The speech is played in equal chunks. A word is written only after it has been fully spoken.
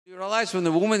You realize when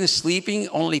the woman is sleeping,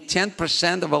 only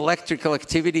 10% of electrical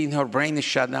activity in her brain is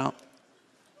shut down?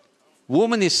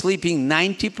 Woman is sleeping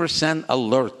 90%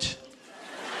 alert.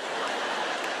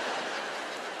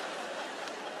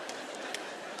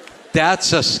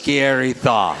 That's a scary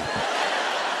thought.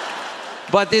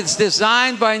 But it's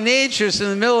designed by nature, so in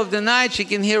the middle of the night, she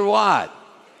can hear what?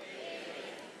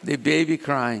 The baby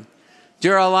crying. Do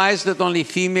you realize that only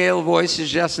female voices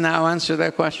just now answer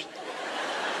that question?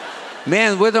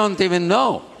 Man, we don't even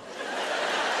know.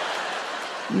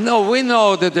 No, we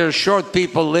know that there's short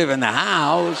people live in the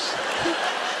house.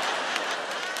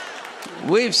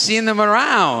 We've seen them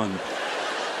around.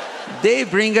 They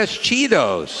bring us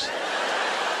Cheetos.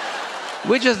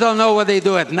 We just don't know what they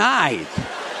do at night.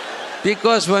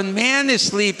 Because when man is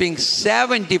sleeping,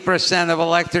 70% of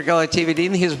electrical activity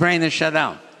in his brain is shut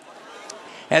down.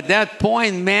 At that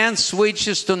point, man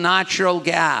switches to natural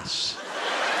gas.